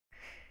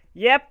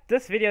Yep,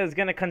 this video is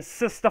gonna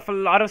consist of a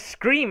lot of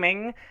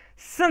screaming,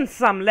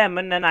 since I'm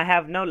Lemon and I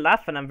have no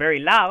laugh and I'm very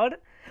loud.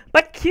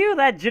 But cue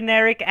that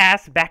generic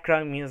ass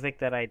background music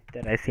that I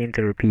seem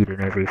to repeat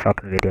in every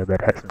fucking video that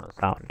has no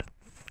sound.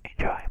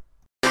 Enjoy.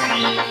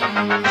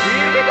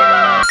 Here we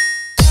go!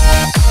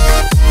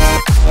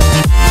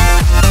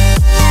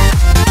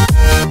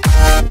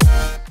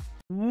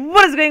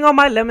 What is going on,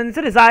 my lemons?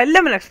 It is I,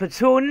 Lemon Expert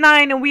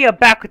 209, and we are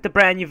back with a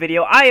brand new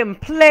video. I am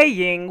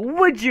playing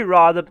Would You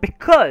Rather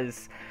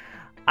because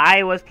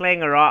I was playing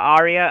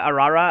araya a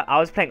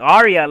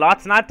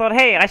lot, and I thought,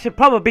 hey, I should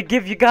probably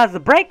give you guys a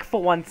break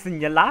for once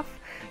in your life.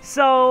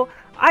 So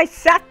I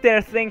sat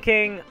there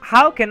thinking,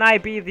 how can I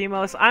be the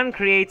most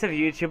uncreative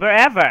YouTuber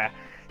ever?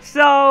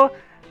 So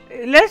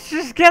let's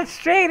just get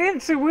straight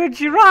into Would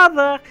You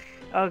Rather.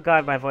 Oh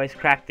god, my voice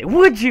cracked it.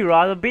 Would you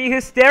rather be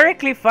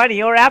hysterically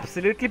funny or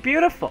absolutely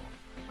beautiful?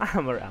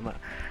 I'm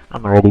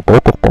already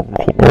both of them,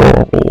 if you know what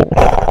I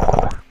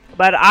mean.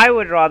 But I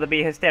would rather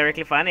be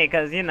hysterically funny,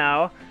 because, you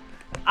know,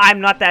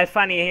 I'm not that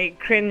funny.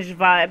 Cringe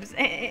vibes.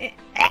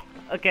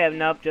 Okay,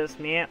 nope, just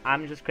me.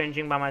 I'm just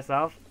cringing by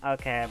myself.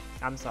 Okay,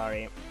 I'm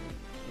sorry.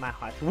 My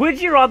heart.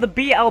 Would you rather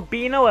be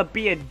albino or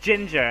be a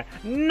ginger?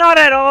 Not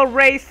at all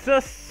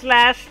racist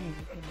slash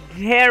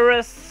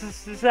hair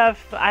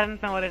stuff. I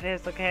don't know what it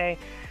is. Okay,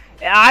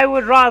 I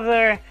would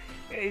rather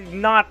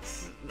not.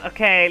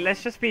 Okay,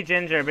 let's just be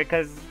ginger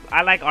because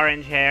I like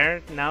orange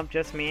hair. Nope,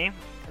 just me.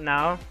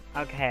 No.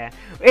 Okay.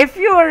 If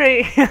you were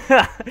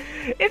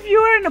if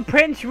you were in a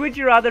pinch, would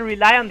you rather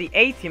rely on the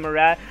A-team or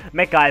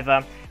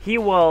MacGyver? He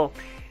will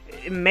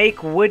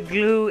make wood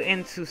glue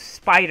into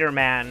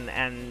Spider-Man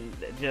and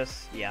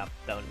just, yeah,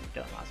 don't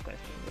ask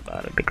questions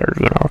about it because,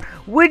 you know.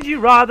 Would you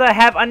rather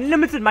have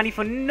unlimited money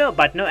for no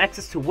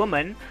access to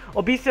women,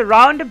 or be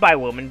surrounded by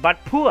women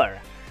but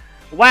poor?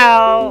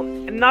 Well,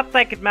 not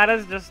like it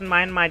matters, just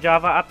mind my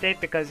Java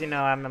update because, you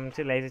know, I'm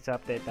too lazy to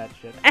update that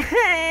shit.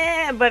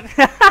 but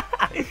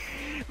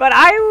but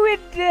I would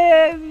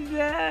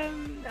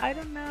I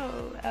don't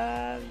know.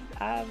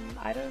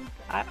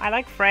 I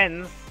like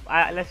Friends.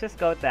 Let's just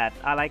go with that.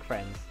 I like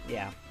Friends.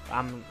 Yeah.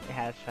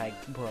 Hashtag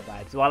poor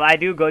vibes. Well, I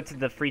do go to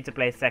the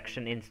free-to-play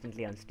section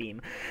instantly on Steam.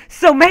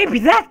 So maybe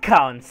that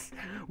counts!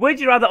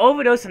 Would you rather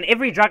overdose on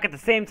every drug at the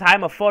same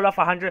time or fall off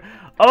 100?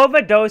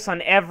 Overdose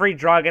on every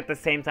drug at the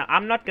same time.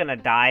 I'm not gonna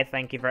die,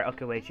 thank you very...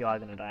 Okay, wait, you are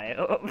gonna die.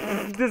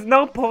 There's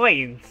no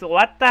point.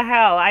 What the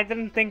hell? I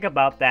didn't think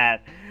about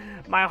that.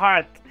 My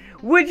heart.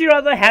 Would you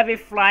rather have a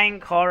flying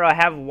car or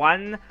have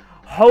one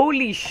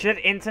holy shit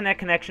internet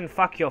connection?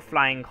 Fuck your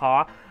flying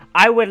car.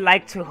 I would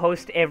like to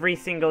host every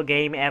single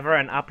game ever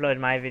and upload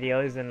my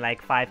videos in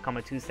like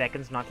 5.2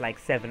 seconds, not like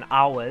 7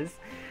 hours.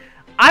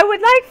 I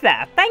would like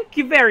that. Thank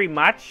you very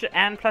much.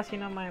 And plus, you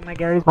know, my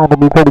Gary's might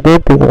be pretty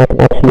good because I can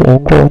actually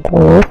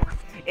enjoy it.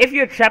 If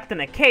you're trapped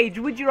in a cage,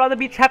 would you rather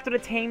be trapped with a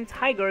tamed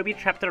tiger or be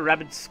trapped with a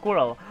rabid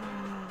squirrel?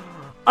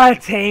 A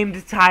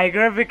tamed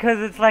tiger, because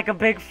it's like a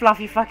big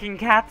fluffy fucking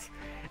cat.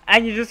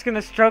 And you're just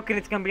gonna stroke it,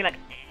 it's gonna be like...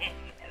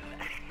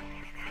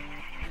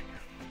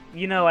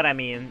 You know what I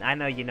mean. I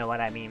know you know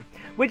what I mean.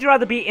 Would you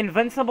rather be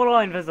invincible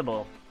or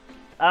invisible?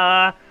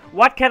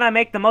 What can I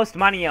make the most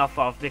money off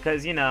of?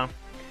 Because, you know,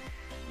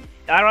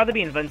 I'd rather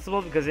be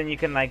invincible because then you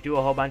can, like, do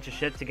a whole bunch of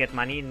shit to get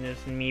money. And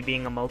just me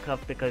being a mocuff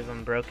because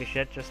I'm broke as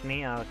shit. Just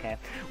me? Oh, okay.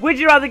 Would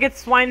you rather get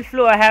swine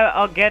flu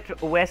or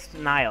get West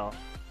Nile?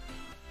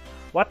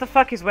 What the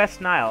fuck is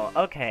West Nile?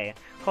 Okay.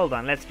 Hold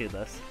on. Let's do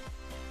this.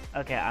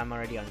 Okay, I'm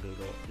already on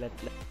Google.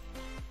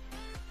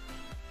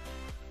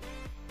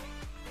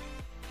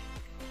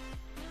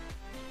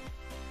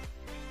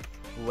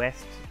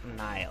 West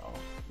Nile.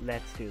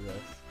 Let's do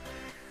this.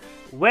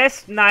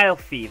 West Nile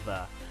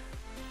fever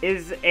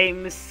is a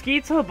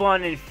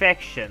mosquito-borne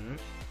infection.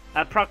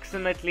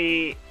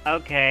 Approximately,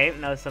 okay,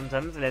 no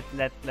symptoms.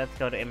 Let's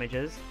go to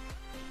images.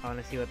 I want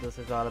to see what this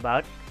is all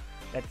about.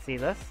 Let's see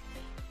this.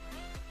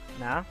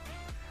 No.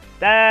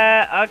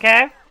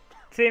 Okay.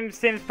 Seems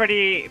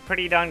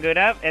pretty darn good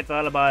up. It's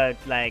all about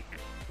like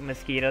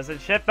mosquitoes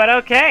and shit, but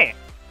okay.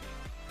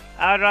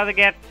 I would rather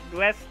get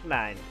West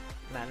Nile.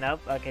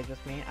 Nope, okay,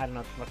 just me. I don't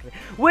know what to do.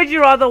 Would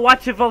you rather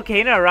watch a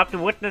volcano erupt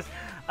and witness...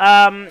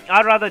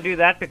 I'd rather do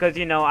that because,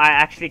 you know, I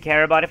actually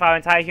care about if our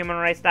entire human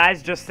race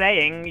dies. Just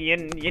saying,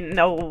 you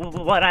know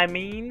what I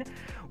mean?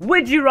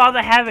 Would you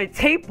rather have a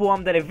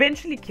tapeworm that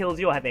eventually kills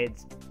you or have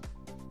AIDS?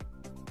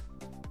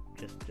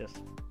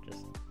 Just,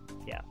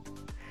 yeah.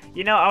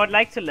 You know, I would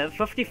like to live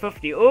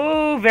 50-50.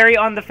 Ooh, very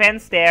on the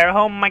fence there.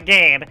 Oh my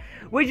god.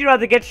 Would you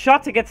rather get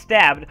shot or get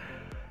stabbed?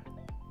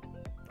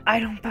 I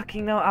don't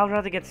fucking know. I'd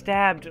rather get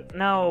stabbed.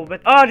 No,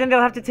 but oh, then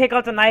they'll have to take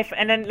out the knife,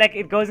 and then like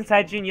it goes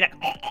inside you, and you're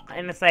like,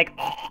 and it's like,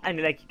 and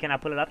you're like, can I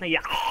pull it out now?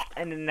 Yeah,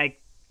 and then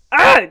like,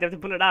 they have to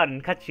pull it out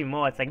and cut you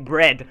more. It's like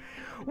bread.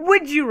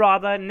 Would you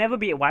rather never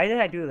be? Why did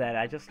I do that?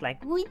 I just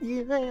like. Would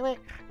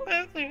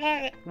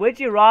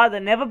you rather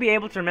never be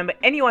able to remember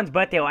anyone's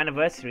birthday or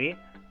anniversary?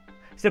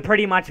 So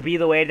pretty much be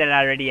the way that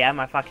I already am.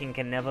 I fucking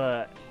can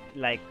never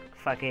like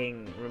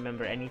fucking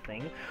remember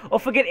anything. Or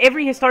forget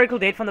every historical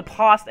date from the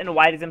past and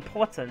why it is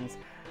important.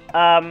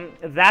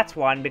 That's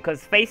one,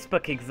 because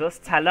Facebook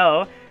exists.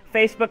 Hello.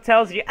 Facebook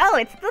tells you, oh,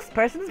 it's this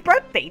person's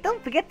birthday.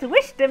 Don't forget to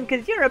wish them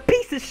because you're a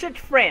piece of shit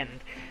friend.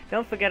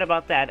 Don't forget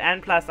about that.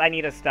 And plus, I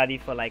need to study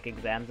for, like,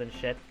 exams and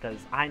shit because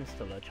I'm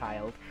still a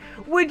child.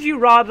 Would you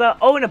rather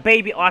own a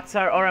baby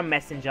otter or a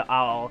messenger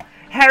owl?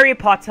 Harry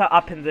Potter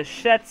up in the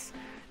shits.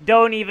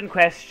 Don't even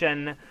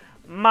question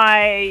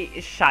my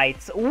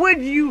shite.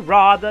 Would you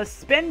rather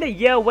spend a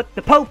year with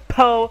the Pope?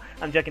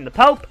 I'm joking, the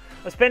Pope.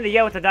 Or spend a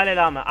year with the Dalai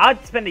Lama?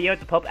 I'd spend a year with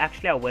the Pope.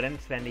 Actually, I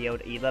wouldn't spend a year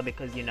with either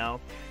because, you know,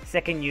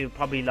 second you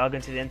probably log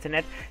into the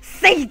internet,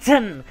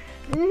 Satan!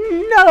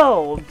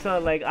 No! So,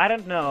 like, I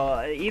don't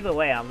know. Either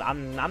way,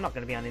 I'm not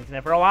gonna be on the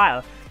internet for a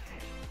while.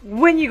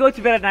 When you go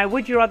to bed at night,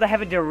 would you rather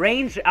have a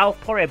deranged elf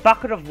pour a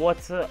bucket of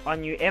water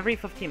on you every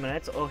 15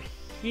 minutes or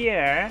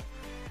hear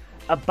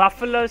a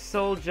buffalo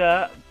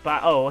soldier...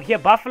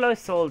 buffalo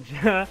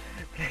soldier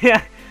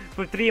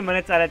for 3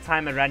 minutes at a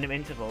time at random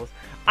intervals?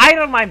 I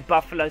don't mind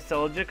Buffalo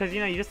Soldier, because, you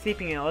know, you're just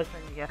sleeping and all of a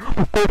sudden you hear...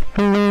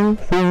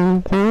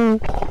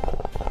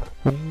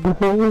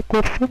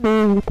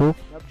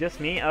 Just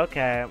me?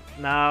 Okay.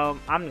 No,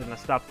 I'm gonna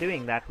stop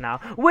doing that now.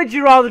 Would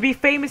you rather be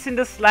famous in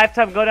this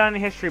lifetime, go down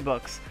in history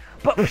books?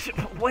 But,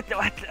 what?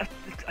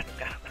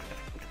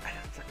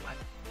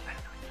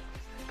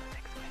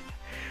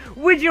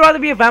 Would you rather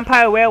be a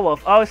vampire or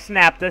werewolf? Oh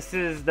snap, this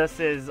is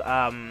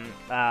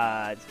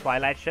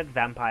Twilight shit,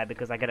 vampire,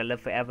 because I gotta live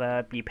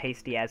forever, be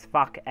pasty as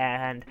fuck,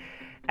 and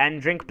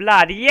drink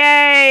blood.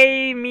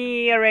 Yay,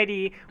 me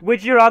already.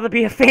 Would you rather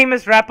be a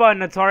famous rapper or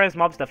notorious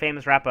mobster?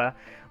 Famous rapper,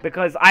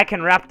 because I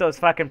can rap those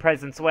fucking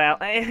presents well.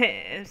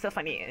 It's so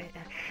funny.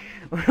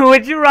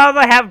 Would you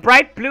rather have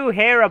bright blue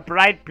hair or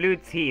bright blue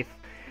teeth?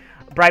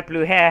 Bright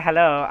blue hair,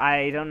 hello,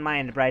 I don't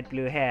mind bright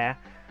blue hair,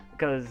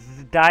 because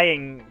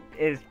dyeing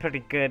is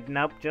pretty good.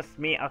 Nope, just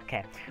me.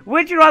 Okay.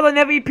 Would you rather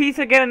never eat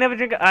pizza again or never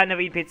drink never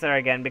eat pizza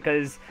again?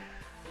 Because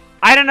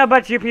I don't know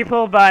about you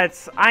people,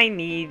 but I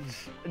need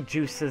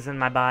juices in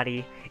my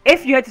body.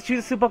 If you had to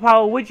choose a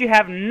superpower, would you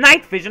have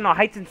night vision or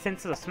heightened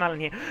senses of smell in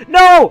here?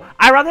 No!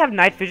 I'd rather have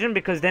night vision,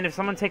 because then if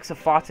someone takes a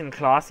fart in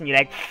class and you're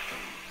like,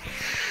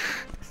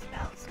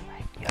 smells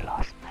like your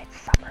last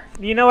night's supper.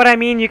 You know what I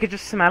mean? You could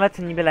just smell it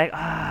and you'd be like,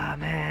 ah,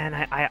 man,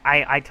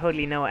 I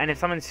totally know. And if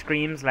someone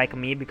screams like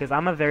me, because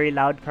I'm a very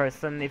loud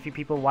person, if you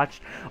people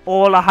watched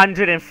all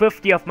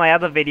 150 of my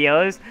other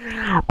videos,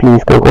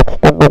 please go watch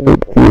them.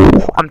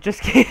 I'm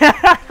just kidding.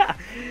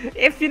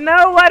 If you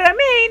know what I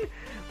mean.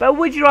 But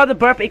would you rather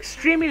burp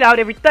extremely loud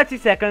every 30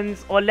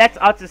 seconds or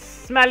let out a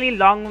smelly,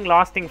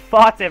 long-lasting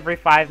fart every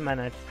 5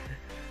 minutes?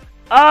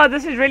 Oh,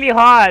 this is really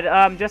hard.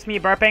 Just me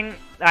burping.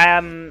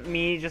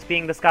 Me just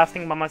being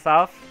disgusting by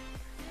myself.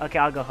 Okay,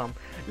 I'll go home.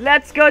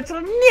 Let's go to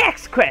the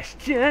next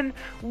question.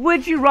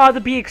 Would you rather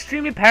be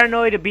extremely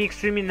paranoid or be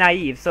extremely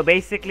naive? So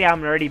basically,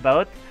 I'm already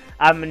both.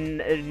 I'm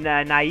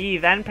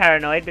naive and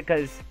paranoid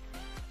because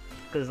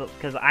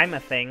I'm a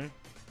thing.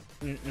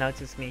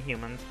 Notice me,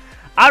 humans.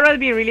 I'd rather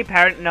be really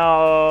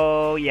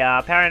no,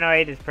 yeah,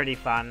 paranoid is pretty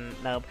fun.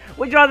 Nope.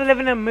 Would you rather live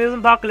in an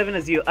amusement park or live in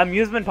a zoo?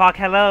 Amusement park,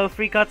 hello,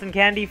 free cotton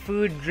candy,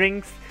 food,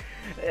 drinks,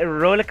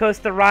 roller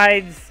coaster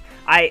rides.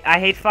 I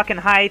hate fucking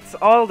heights,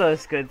 all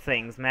those good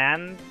things,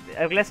 man.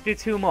 Let's do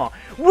 2 more.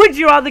 Would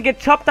you rather get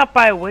chopped up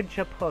by a wood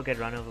chipper or get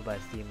run over by a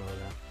steamroller?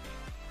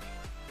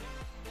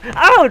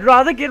 I would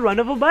rather get run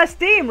over by a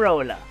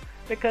steamroller,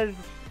 because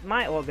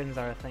my organs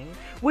are a thing.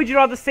 Would you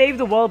rather save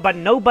the world but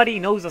nobody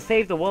knows or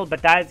save the world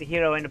but dies a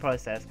hero in the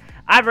process?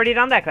 I've already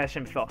done that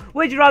question before.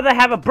 Would you rather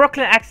have a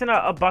Brooklyn accent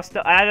or a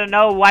Boston? I don't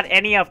know what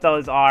any of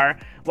those are.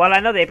 Well, I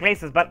know they're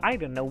places, but I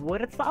don't know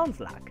what it sounds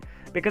like.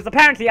 Because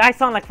apparently I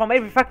sound like from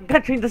every fucking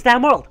country in this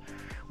damn world.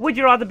 Would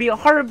you rather be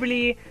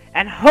horribly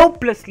and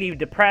hopelessly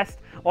depressed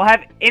or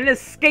have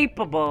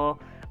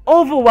inescapable,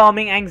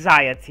 overwhelming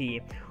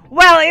anxiety?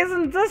 Well,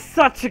 isn't this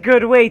such a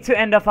good way to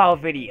end off our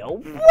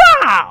video?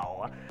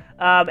 Wow!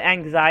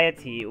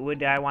 Anxiety.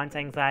 Would I want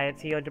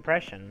anxiety or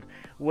depression?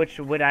 Which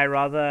would I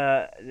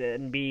rather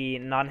be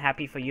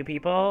non-happy for you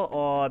people,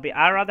 or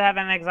I'd rather have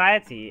an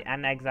anxiety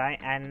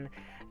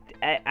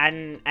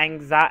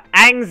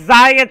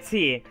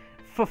anxiety,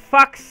 for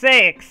fuck's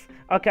sakes.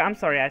 Okay, I'm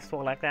sorry I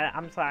swore like that.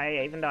 I'm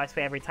sorry, even though I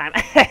swear every time.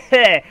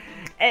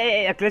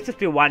 Let's just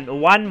do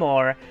one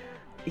more.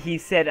 He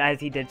said as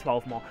he did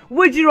 12 more.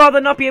 Would you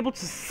rather not be able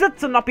to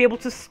sit or not be able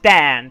to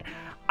stand?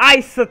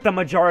 I sit the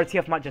majority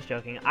of my... Just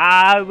joking.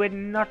 I would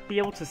not be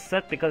able to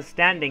sit because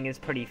standing is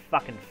pretty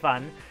fucking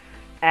fun.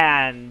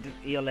 And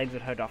your legs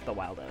would hurt after a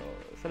while though.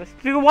 So let's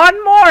do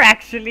 1 more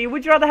actually.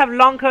 Would you rather have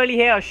long curly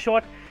hair or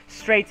short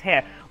straight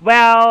hair?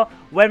 Well,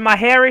 when my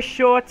hair is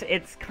short,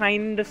 it's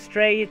kind of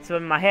straight. So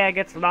when my hair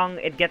gets long,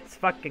 it gets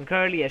fucking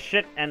curly as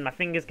shit. And my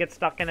fingers get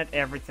stuck in it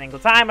every single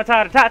time I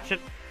try to touch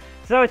it.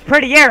 So it's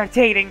pretty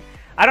irritating.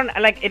 I don't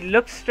like it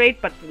looks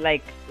straight, but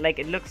like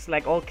it looks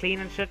like all clean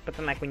and shit. But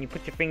then like when you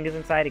put your fingers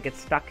inside, it gets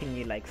stuck and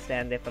you like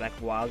stand there for like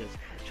a while, just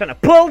trying to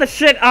pull the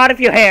shit out of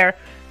your hair.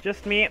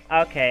 Just me.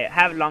 Okay,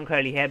 have long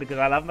curly hair because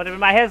I love it when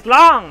my hair's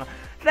long.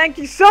 Thank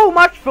you so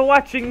much for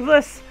watching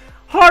this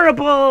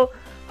horrible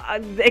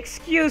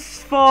excuse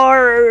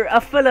for a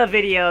filler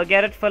video.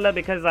 Get it, filler,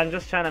 because I'm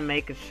just trying to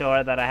make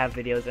sure that I have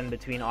videos in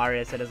between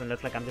Aria so it doesn't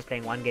look like I'm just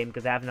playing one game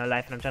because I have no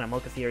life and I'm trying to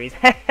milk a series.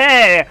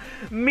 Hey,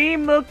 me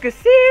milk a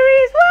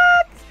series?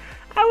 What?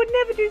 I would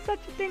never do such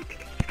a thing.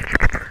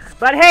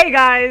 But hey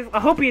guys, I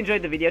hope you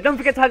enjoyed the video. Don't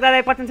forget to hug that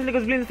like button until it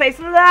goes blue in the face.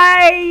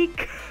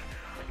 Like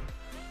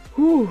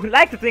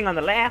the thing on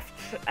the left,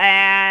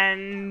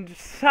 and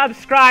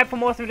subscribe for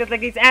more videos like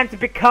these, and to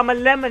become a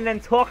lemon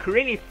and talk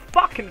really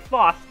fucking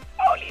fast.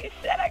 Holy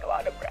shit, I go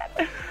out of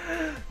breath.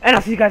 And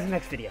I'll see you guys in the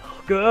next video.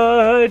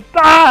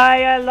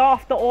 Goodbye. I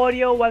laughed, the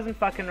audio wasn't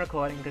fucking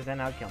recording because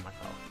then I'll kill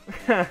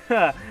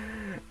myself.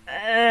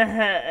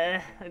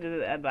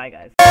 Bye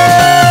guys.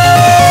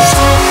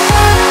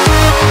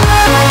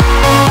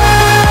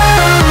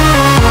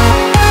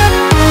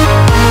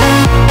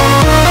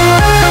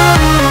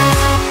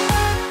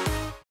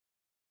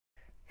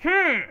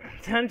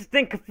 Time to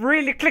think of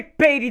really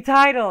clickbaity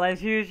title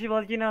as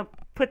usual, you know,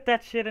 put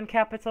that shit in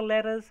capital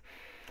letters.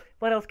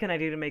 What else can I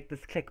do to make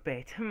this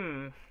clickbait?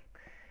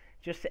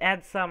 Just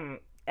add some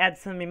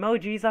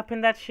emojis up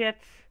in that shit.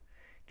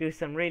 Do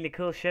some really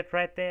cool shit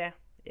right there.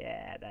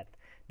 Yeah, that's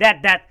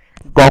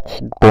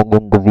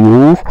in the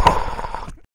views.